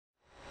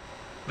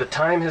The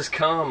time has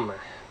come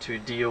to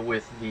deal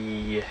with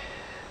the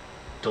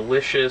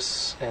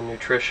delicious and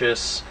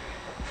nutritious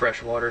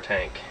freshwater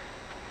tank,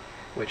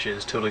 which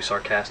is totally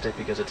sarcastic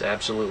because it's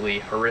absolutely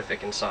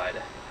horrific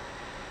inside.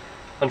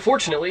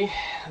 Unfortunately,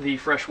 the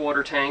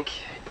freshwater tank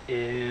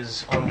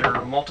is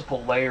under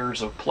multiple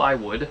layers of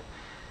plywood,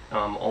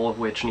 all of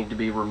which need to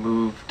be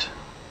removed,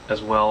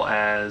 as well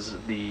as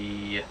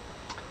the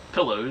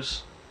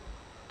pillows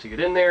to get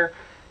in there.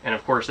 And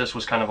of course this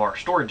was kind of our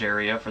storage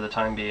area for the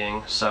time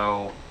being,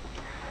 so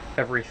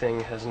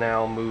everything has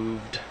now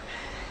moved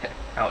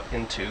out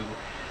into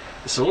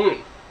the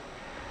saloon.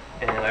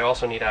 And I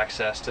also need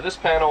access to this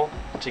panel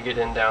to get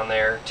in down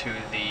there to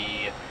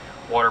the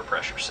water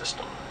pressure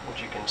system,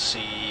 which you can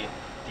see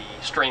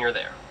the strainer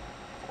there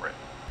for it.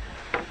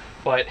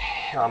 But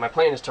my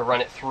plan is to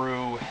run it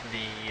through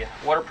the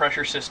water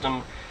pressure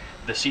system.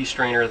 The sea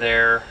strainer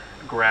there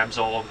grabs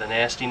all of the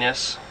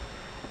nastiness,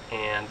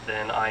 and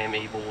then I am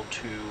able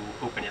to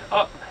open it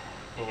up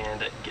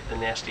and get the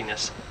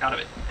nastiness out of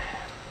it.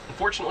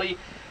 Unfortunately,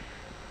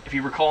 if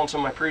you recall in some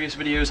of my previous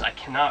videos, I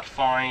cannot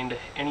find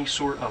any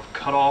sort of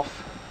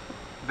cutoff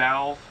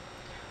valve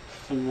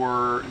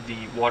for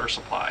the water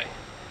supply.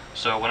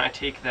 So when I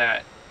take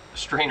that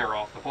strainer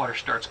off, the water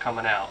starts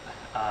coming out,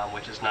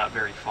 which is not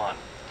very fun.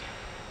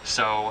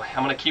 So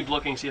I'm going to keep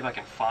looking, see if I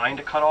can find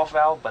a cutoff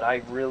valve, but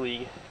I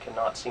really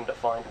cannot seem to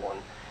find one,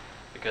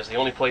 because the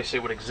only place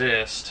it would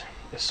exist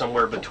is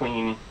somewhere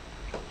between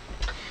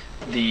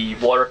the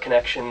water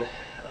connection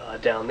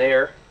down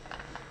there,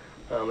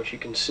 which you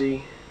can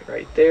see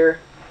right there,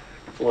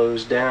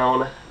 flows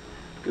down,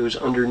 goes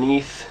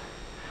underneath,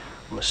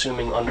 I'm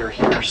assuming under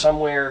here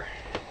somewhere,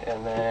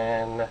 and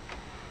then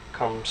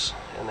comes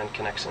and then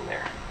connects in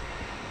there.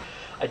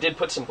 I did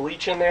put some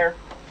bleach in there.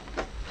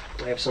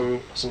 I have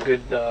some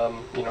good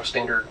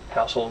standard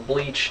household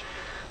bleach.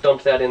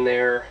 Dumped that in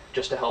there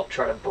just to help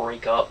try to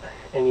break up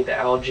any of the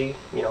algae,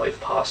 if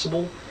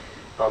possible,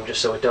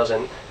 just so it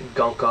doesn't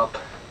gunk up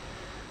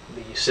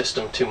the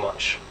system too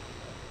much.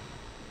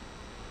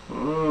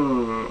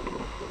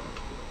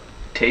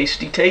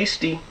 Tasty,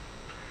 tasty.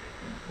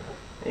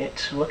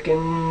 It's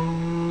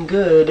looking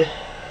good.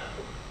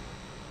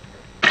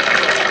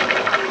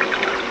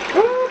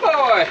 Oh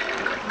boy!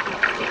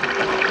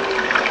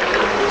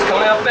 It's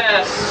coming out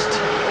fast.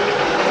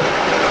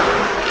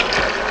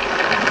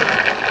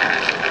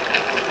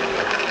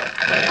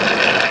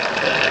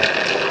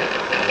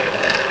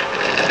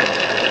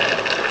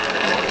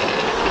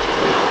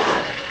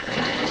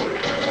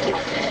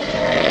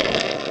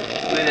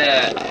 Look at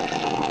that.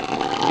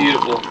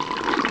 Beautiful.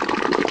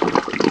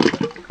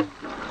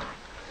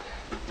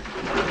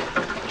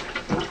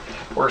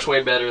 Works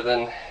way better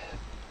than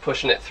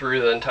pushing it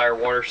through the entire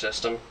water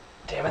system.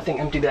 Damn, I think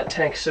I emptied that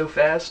tank so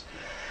fast.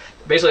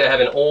 Basically, I have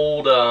an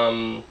old,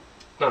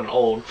 not an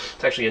old,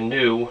 it's actually a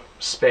new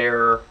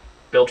spare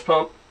bilge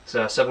pump. It's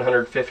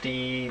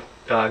 750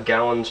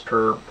 gallons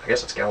per, I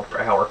guess it's gallons per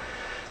hour,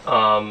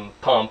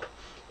 pump,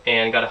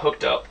 and got it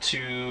hooked up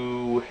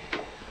to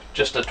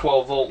just a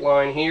 12-volt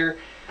line here.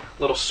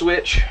 Little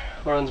switch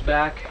runs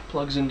back,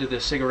 plugs into the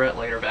cigarette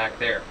lighter back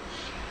there.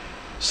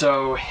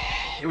 So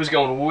it was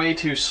going way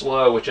too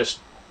slow with just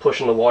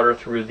pushing the water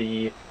through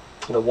the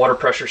water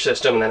pressure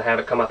system and then have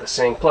it come out the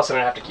sink. Plus I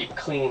don't have to keep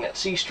cleaning that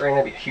sea strain.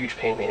 That'd be a huge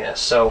pain in the ass.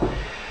 So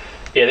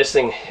yeah, this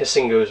thing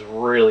goes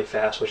really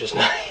fast, which is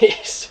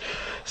nice.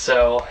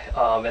 So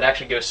it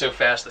actually goes so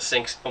fast the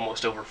sink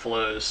almost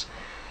overflows.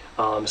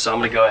 So I'm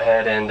gonna go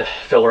ahead and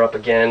fill her up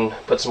again,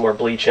 put some more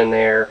bleach in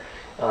there,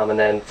 and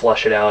then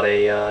flush it out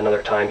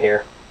another time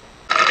here.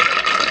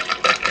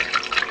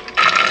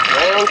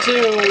 Round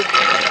two.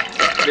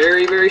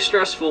 Very, very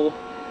stressful.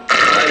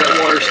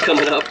 That water's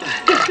coming up.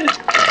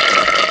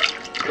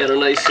 Got a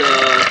nice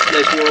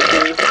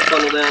whirlpool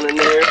funnel down in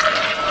there.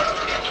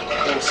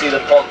 You can see the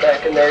pump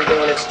back in there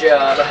doing its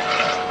job.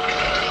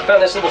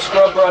 Found this little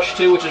scrub brush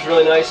too, which is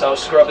really nice. I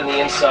was scrubbing the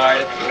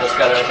inside. It's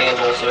got a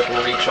handle so it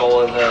can reach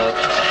all of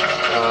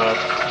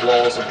the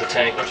walls of the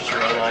tank, which is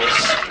really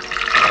nice.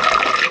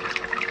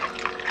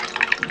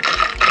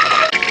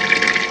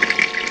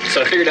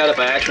 So I figured out if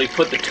I actually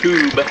put the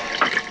tube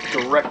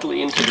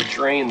directly into the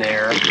drain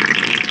there,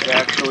 it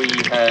actually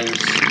has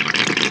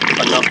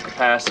enough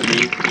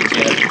capacity. You can see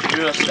it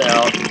just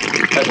out,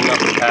 has enough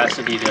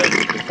capacity to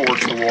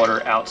force the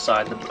water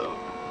outside the boat.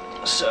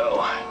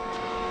 So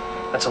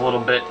that's a little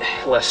bit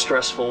less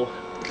stressful.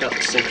 Got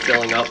the sink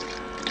filling up.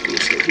 You can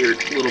still hear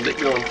it a little bit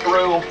going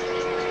through.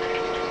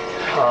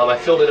 I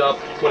filled it up,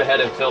 went ahead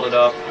and filled it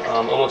up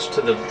almost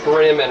to the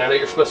brim, and I know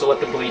you're supposed to let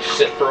the bleach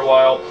sit for a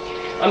while.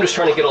 I'm just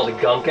trying to get all the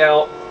gunk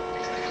out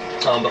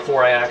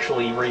before I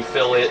actually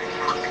refill it,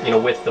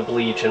 with the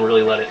bleach and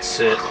really let it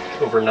sit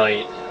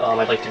overnight.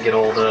 I'd like to get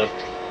all the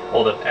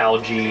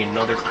algae and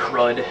other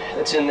crud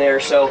that's in there.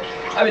 So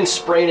I've been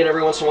spraying it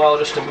every once in a while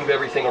just to move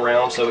everything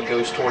around so it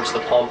goes towards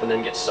the pump and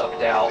then gets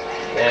sucked out.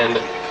 And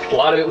a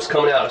lot of it was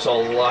coming out. I saw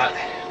a lot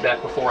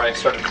back before I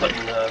started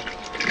putting the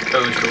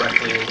hose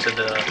directly into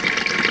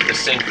the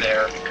sink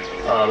there.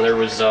 There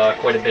was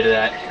quite a bit of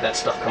that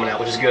stuff coming out,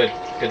 which is good.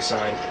 Good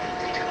sign.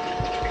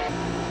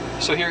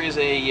 So here is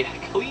a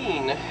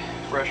clean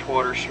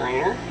freshwater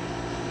strainer.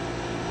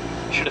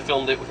 Should have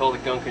filmed it with all the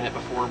gunk in it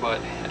before, but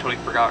I totally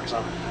forgot because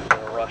I'm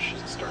in a rush.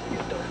 It's starting to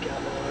get dark out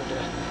and I wanted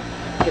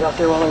to get out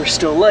there while there was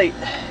still light.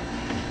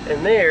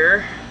 And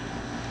there,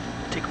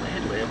 take my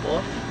headlamp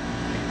off,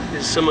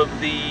 is some of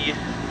the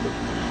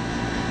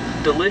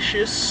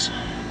delicious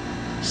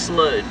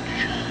sludge.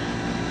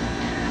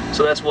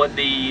 So that's what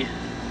the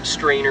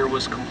strainer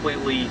was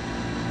completely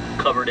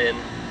covered in,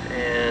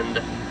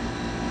 and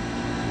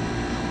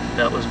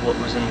that was what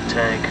was in the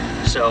tank.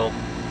 So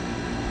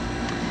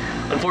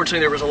unfortunately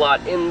there was a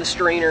lot in the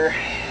strainer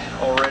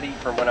already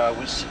from when I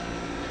was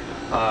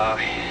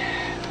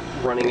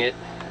running it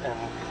and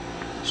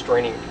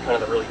straining kind of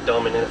the really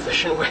dumb and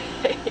inefficient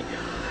way.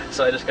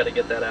 So I just got to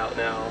get that out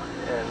now,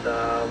 and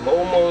I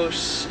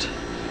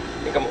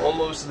think I'm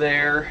almost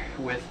there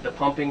with the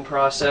pumping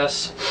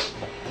process.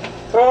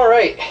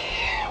 Alright,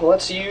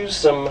 let's use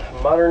some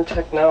modern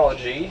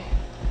technology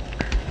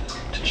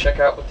to check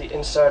out what the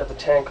inside of the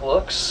tank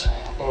looks,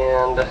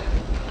 and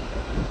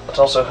let's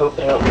also hope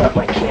that I don't drop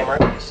my camera,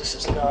 because this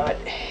is not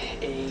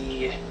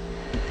a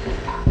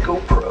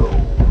GoPro.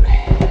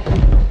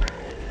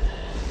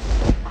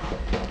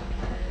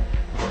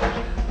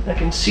 I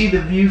can see the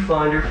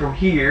viewfinder from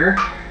here.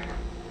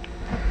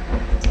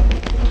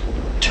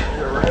 Turn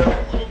it around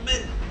a little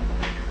bit.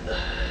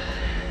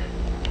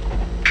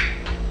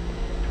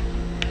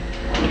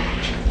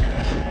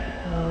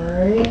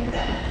 Alright.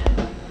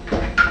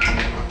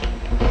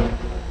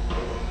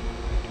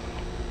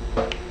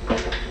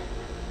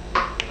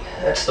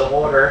 That's the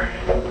water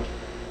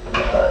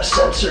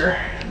sensor,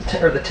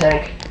 or the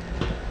tank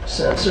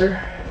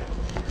sensor.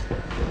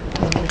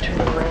 Let me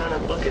turn around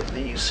and look at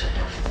these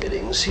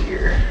fittings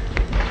here.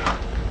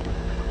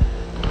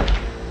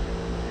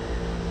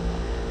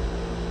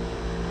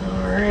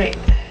 Alright.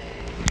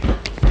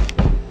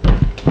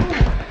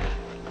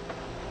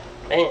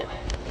 Man, it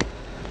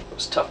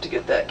was tough to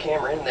get that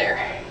camera in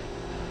there.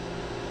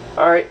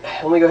 Alright,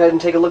 let me go ahead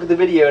and take a look at the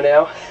video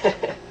now.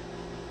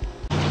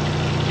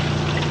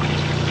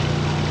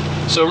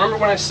 So remember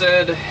when I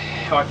said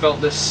how I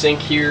felt this sink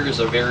here is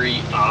a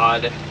very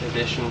odd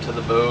addition to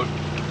the boat?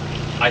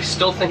 I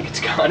still think it's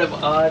kind of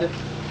odd,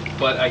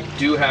 but I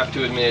do have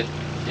to admit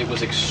it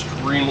was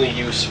extremely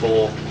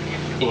useful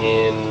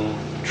in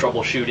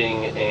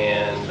troubleshooting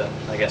and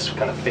I guess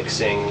kind of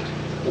fixing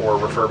or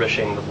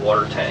refurbishing the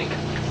water tank.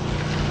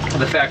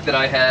 The fact that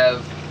I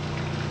have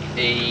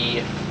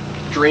a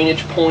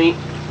drainage point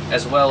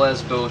as well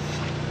as both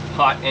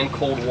hot and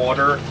cold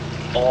water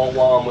all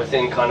while I'm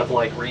within kind of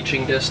like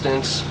reaching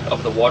distance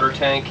of the water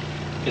tank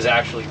is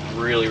actually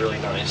really, really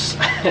nice.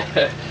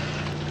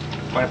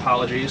 My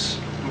apologies,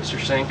 Mr.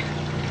 Sink,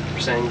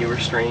 for saying you were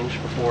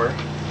strange before.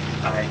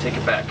 I take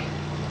it back.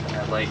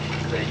 I like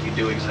that you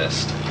do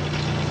exist.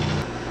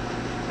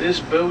 This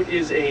boat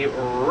is a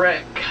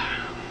wreck.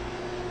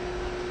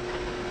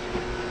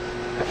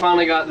 I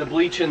finally got the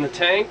bleach in the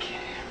tank,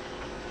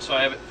 so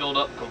I have it filled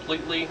up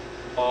completely,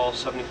 all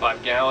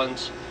 75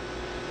 gallons.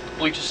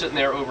 Bleach is sitting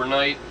there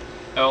overnight.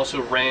 I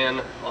also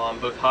ran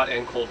both hot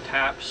and cold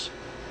taps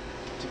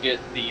to get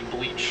the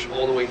bleach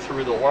all the way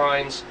through the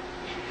lines.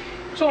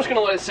 So I'm just going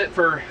to let it sit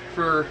for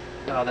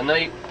the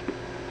night,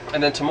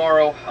 and then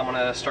tomorrow I'm going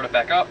to start it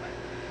back up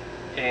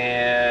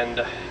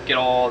and get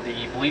all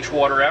the bleach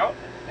water out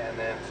and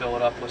then fill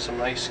it up with some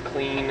nice,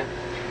 clean,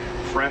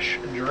 fresh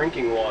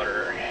drinking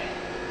water.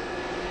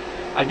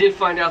 I did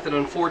find out that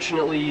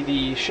unfortunately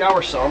the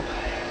shower sump,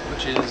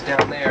 which is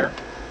down there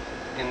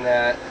in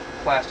that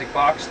plastic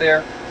box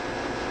there,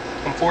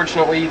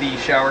 unfortunately the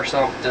shower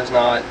sump does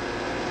not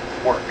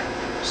work.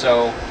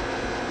 So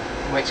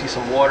you might see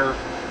some water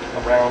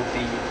around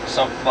the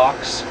sump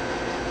box,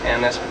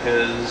 and that's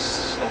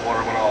because the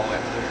water went all the way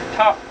up to the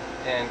top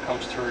and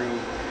comes through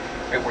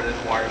right where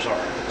those wires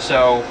are.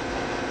 So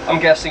I'm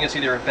guessing it's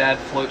either a bad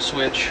float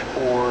switch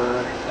or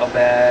a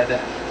bad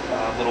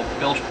little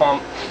bilge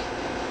pump,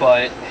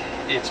 but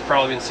it's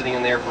probably been sitting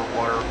in there for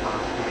water for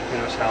who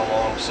knows how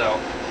long. So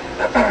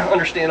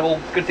understandable.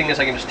 Good thing is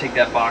I can just take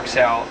that box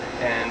out,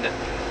 and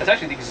it's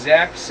actually the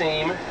exact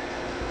same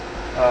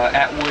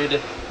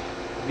Atwood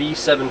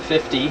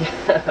V750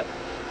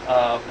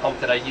 pump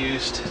that I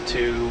used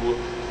to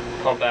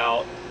pump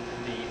out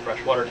the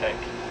freshwater tank.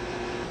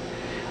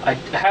 I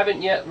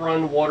haven't yet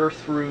run water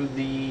through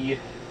the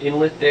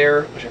inlet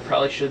there, which I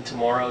probably should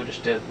tomorrow,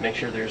 just to make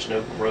sure there's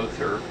no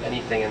growth or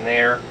anything in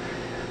there.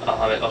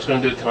 I was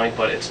going to do it tonight,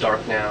 but it's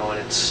dark now and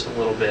it's a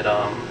little bit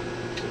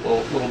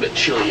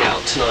chilly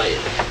out tonight.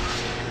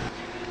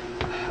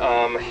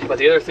 But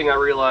the other thing I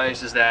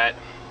realized is that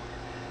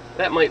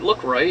might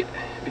look right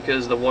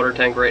because the water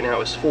tank right now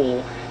is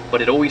full,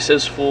 but it always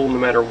says full no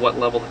matter what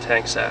level the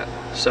tank's at.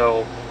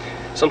 So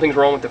something's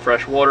wrong with the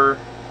fresh water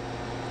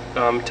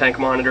tank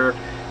monitor,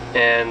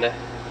 and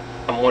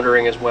I'm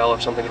wondering as well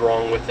if something's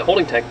wrong with the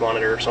holding tank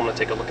monitor, so I'm going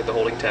to take a look at the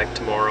holding tank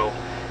tomorrow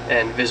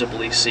and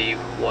visibly see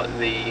what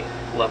the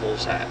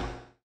level's at.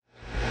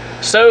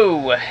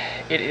 So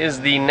it is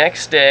the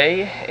next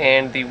day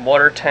and the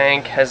water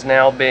tank has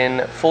now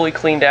been fully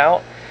cleaned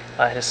out.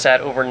 It has sat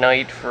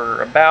overnight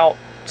for about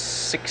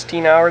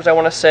 16 hours, I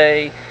want to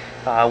say,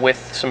 with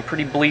some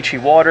pretty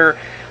bleachy water.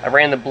 I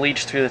ran the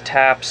bleach through the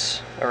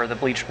taps, or the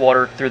bleached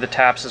water through the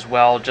taps as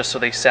well, just so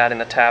they sat in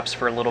the taps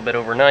for a little bit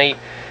overnight.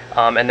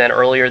 And then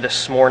earlier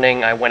this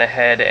morning I went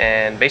ahead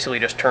and basically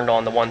just turned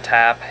on the one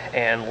tap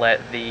and let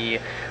the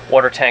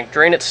water tank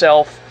drain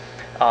itself,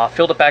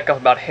 filled it back up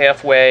about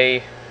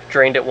halfway,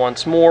 drained it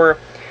once more,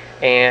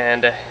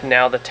 and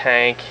now the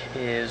tank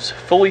is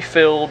fully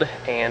filled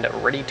and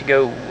ready to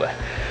go.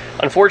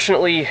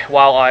 Unfortunately,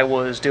 while I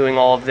was doing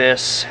all of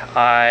this,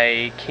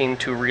 I came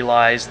to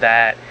realize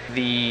that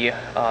the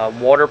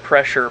water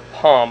pressure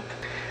pump,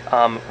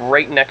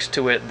 right next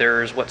to it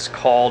there's what's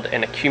called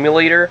an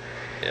accumulator.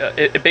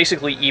 It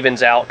basically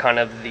evens out kind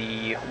of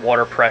the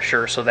water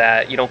pressure so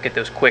that you don't get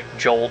those quick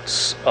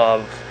jolts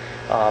of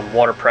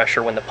water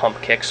pressure when the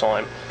pump kicks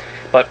on.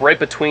 But right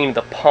between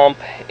the pump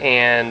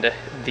and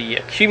the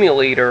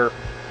accumulator,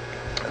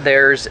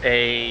 there's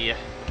a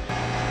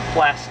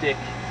plastic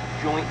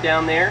joint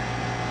down there.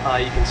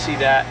 You can see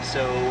that.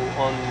 So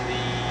on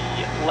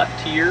the left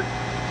here,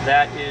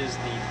 that is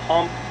the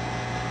pump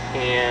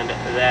and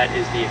that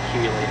is the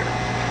accumulator.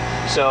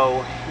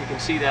 So you can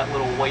see that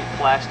little white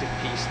plastic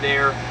piece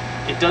there.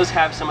 It does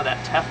have some of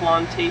that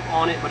Teflon tape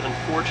on it, but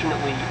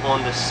unfortunately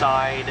on the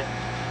side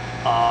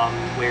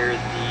where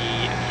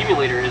the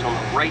accumulator is on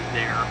the right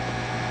there,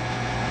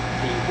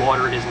 the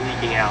water is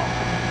leaking out.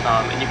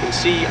 And you can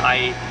see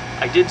I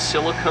did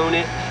silicone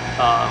it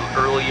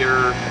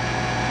earlier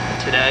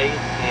today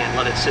and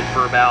let it sit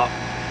for about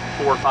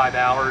 4 or 5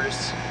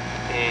 hours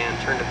and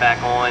turned it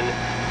back on.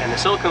 And the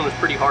silicone was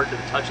pretty hard to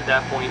the touch at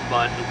that point,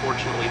 but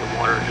unfortunately the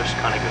water just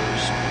kind of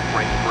goes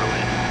right through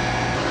it.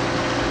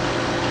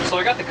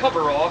 So I got the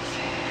cover off,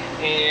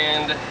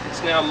 and it's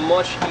now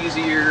much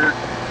easier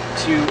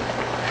to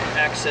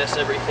access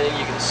everything.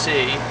 You can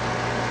see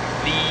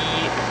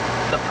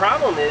the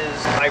problem is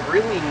I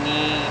really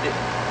need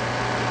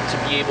to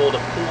be able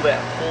to pull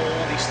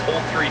these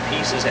whole 3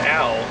 pieces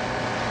out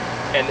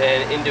and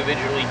then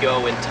individually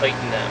go and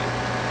tighten them,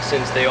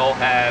 since they all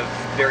have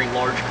very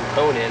large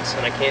components,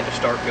 and I can't just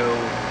start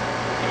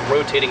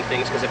rotating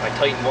things, because if I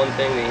tighten one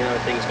thing, the other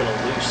thing's going to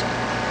loosen.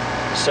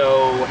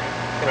 So,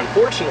 and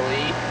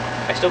unfortunately,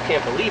 I still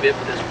can't believe it,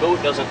 but this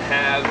boat doesn't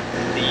have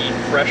the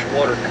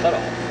freshwater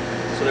cutoff.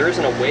 So there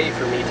isn't a way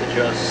for me to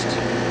just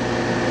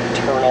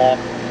turn off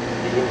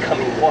the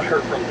incoming water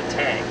from the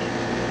tank.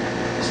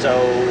 So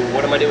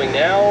what am I doing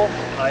now?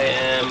 I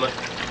am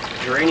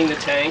draining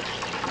the tank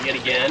yet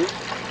again,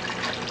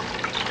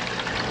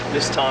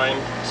 this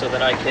time so that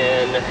I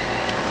can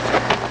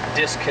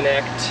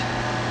disconnect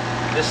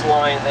this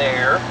line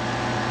there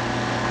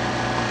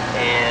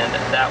and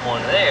that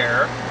one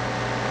there,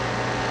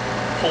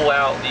 pull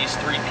out these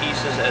 3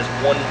 pieces as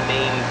one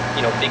main,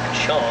 big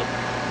chunk,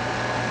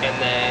 and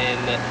then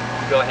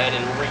go ahead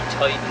and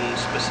retighten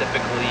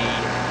specifically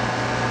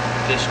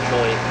this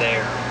joint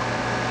there,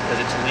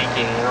 because it's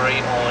leaking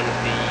right on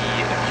the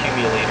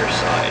accumulator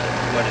side.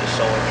 You might have just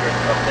saw it drip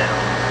up down.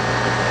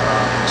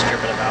 It's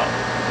dripping about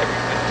every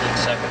 15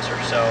 seconds or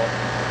so.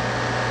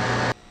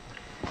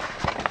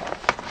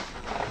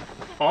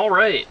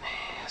 Alright,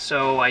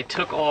 so I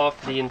took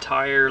off the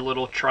entire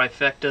little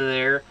trifecta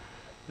there,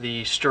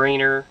 the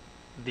strainer,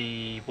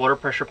 the water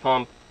pressure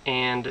pump,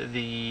 and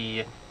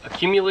the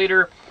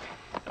accumulator.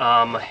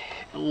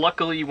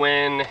 Luckily,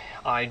 when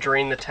I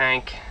drained the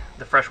tank,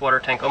 the freshwater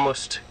tank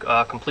almost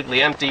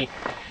completely empty,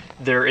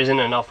 there isn't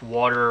enough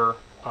water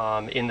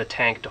in the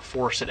tank to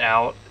force it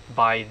out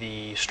by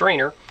the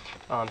strainer.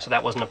 So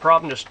that wasn't a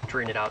problem, just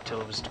drain it out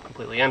till it was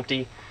completely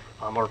empty,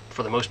 or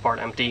for the most part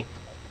empty.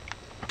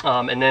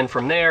 And then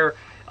from there,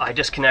 I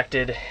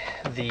disconnected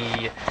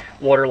the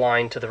water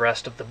line to the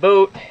rest of the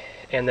boat,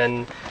 and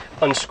then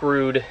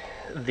unscrewed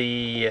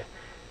the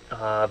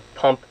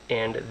pump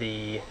and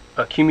the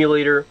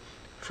accumulator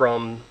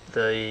from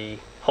the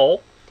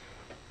hull,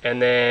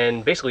 and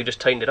then basically just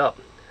tightened it up.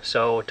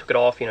 So I took it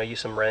off,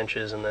 used some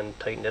wrenches and then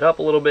tightened it up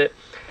a little bit.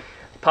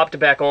 Popped it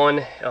back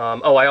on.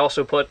 Oh, I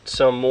also put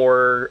some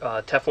more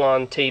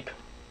Teflon tape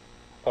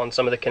on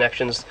some of the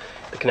connections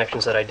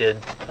that I did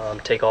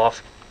take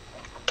off.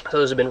 So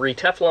those have been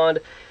re-Tefloned,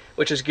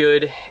 which is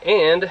good,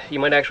 and you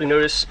might actually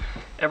notice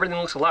everything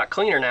looks a lot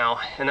cleaner now,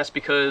 and that's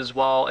because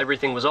while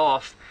everything was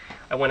off,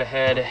 I went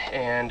ahead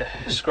and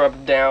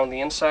scrubbed down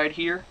the inside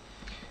here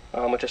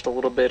with just a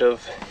little bit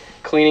of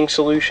cleaning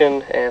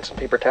solution and some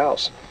paper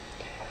towels.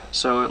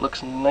 So it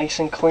looks nice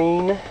and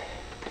clean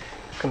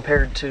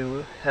compared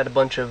to had a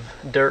bunch of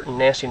dirt and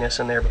nastiness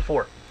in there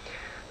before.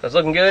 So it's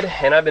looking good,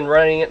 and I've been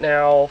running it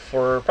now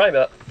for probably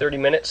about 30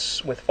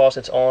 minutes with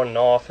faucets on and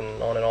off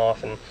and on and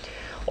off and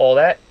all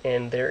that,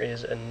 and there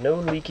is no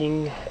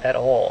leaking at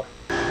all.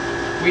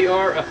 We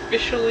are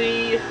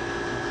officially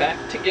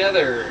back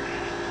together.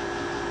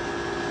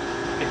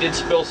 I did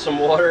spill some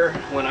water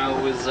when I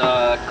was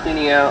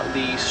cleaning out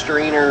the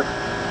strainer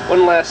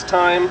one last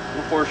time.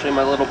 Unfortunately,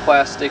 my little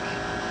plastic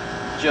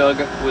jug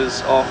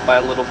was off by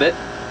a little bit,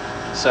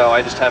 so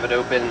I just have it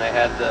open, and I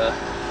had the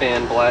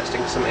fan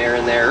blasting some air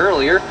in there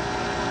earlier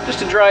just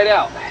to dry it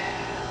out.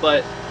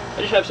 but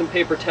I just have some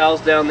paper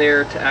towels down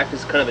there to act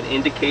as kind of an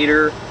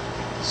indicator,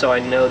 so I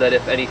know that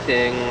if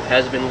anything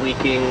has been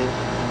leaking,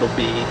 it'll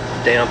be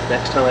damp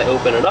next time I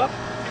open it up.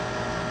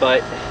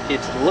 But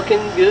it's looking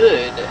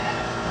good.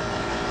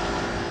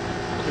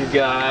 We've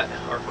got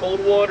our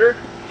cold water,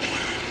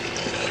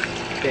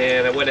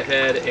 and I went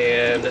ahead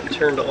and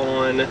turned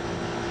on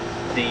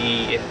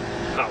the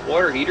hot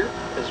water heater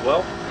as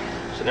well.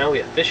 So now we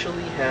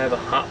officially have a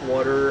hot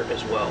water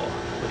as well,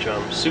 which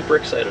I'm super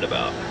excited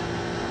about.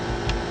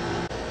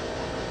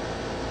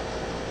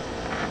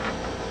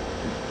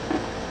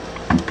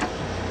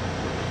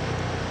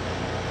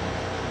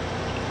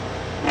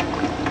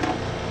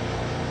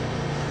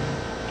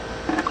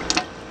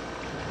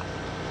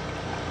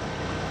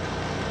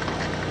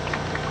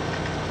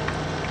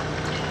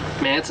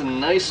 Man, it's a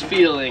nice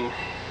feeling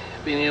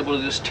being able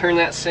to just turn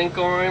that sink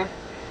on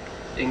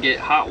and get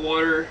hot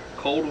water,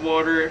 cold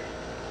water,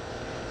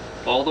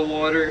 all the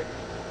water.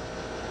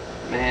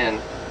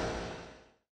 Man,